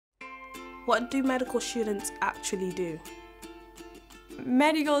What do medical students actually do?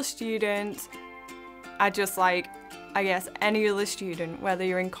 Medical students are just like, I guess, any other student, whether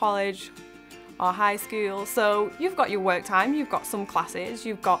you're in college or high school. So you've got your work time, you've got some classes,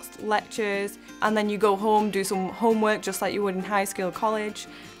 you've got lectures, and then you go home, do some homework just like you would in high school or college,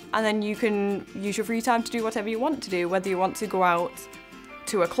 and then you can use your free time to do whatever you want to do, whether you want to go out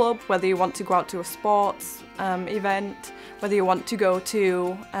to a club, whether you want to go out to a sports event, whether you want to go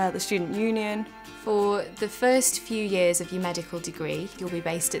to the student union. For the first few years of your medical degree, you'll be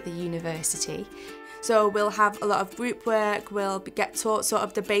based at the university. So we'll have a lot of group work, we'll get taught sort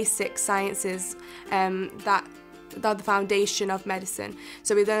of the basic sciences that are the foundation of medicine.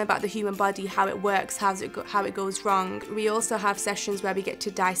 So we learn about the human body, how it works, how it goes wrong. We also have sessions where we get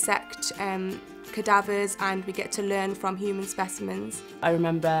to dissect cadavers and we get to learn from human specimens. I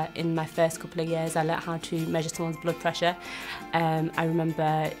remember in my first couple of years I learnt how to measure someone's blood pressure. I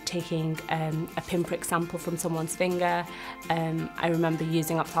remember taking a pinprick sample from someone's finger. I remember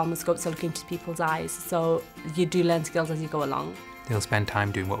using ophthalmoscopes to look into people's eyes. So you do learn skills as you go along. They'll spend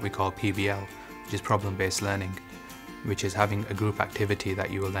time doing what we call PBL, which is problem-based learning, which is having a group activity that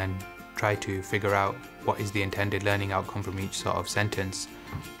you will then try to figure out what is the intended learning outcome from each sort of sentence.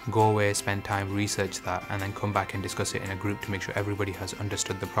 Go away, spend time, research that, and then come back and discuss it in a group to make sure everybody has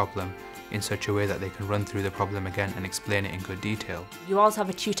understood the problem in such a way that they can run through the problem again and explain it in good detail. You also have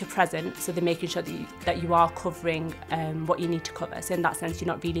a tutor present, so they're making sure that you are covering what you need to cover. So in that sense, you're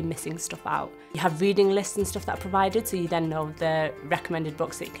not really missing stuff out. You have reading lists and stuff that are provided, so you then know the recommended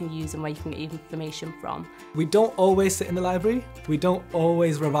books that you can use and where you can get information from. We don't always sit in the library, we don't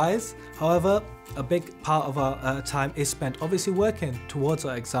always revise. However, a big part of our time is spent obviously working towards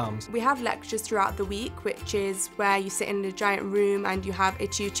our exams. We have lectures throughout the week, which is where you sit in a giant room and you have a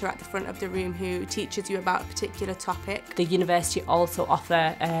tutor at the front of the room who teaches you about a particular topic. The university also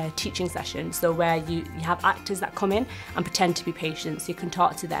offer teaching sessions, so where you have actors that come in and pretend to be patients, so you can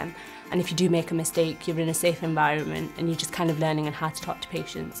talk to them. And if you do make a mistake, you're in a safe environment and you're just kind of learning on how to talk to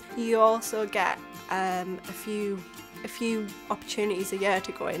patients. You also get a few opportunities a year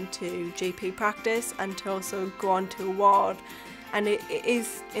to go into GP practice and to also go on to a ward, and it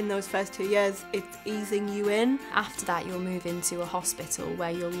is, in those first 2 years, it's easing you in. After that, you'll move into a hospital where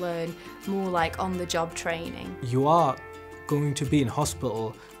you'll learn more like on-the-job training. You are going to be in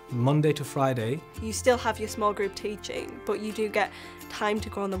hospital Monday to Friday. You still have your small group teaching, but you do get time to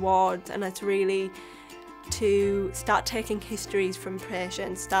go on the wards, and it's really to start taking histories from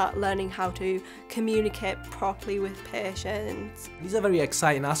patients, start learning how to communicate properly with patients. These are very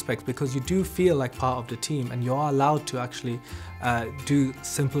exciting aspects because you do feel like part of the team and you are allowed to actually do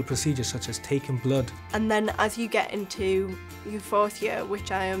simple procedures such as taking blood. And then as you get into your 4th year,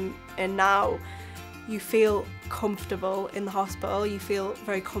 which I am in now, you feel comfortable in the hospital, you feel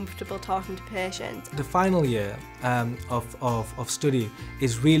very comfortable talking to patients. The final year of study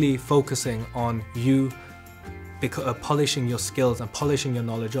is really focusing on you polishing your skills and polishing your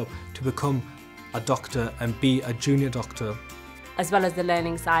knowledge up to become a doctor and be a junior doctor. As well as the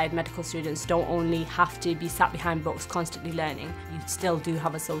learning side, medical students don't only have to be sat behind books constantly learning, you still do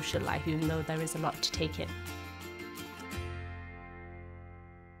have a social life, even though there is a lot to take in.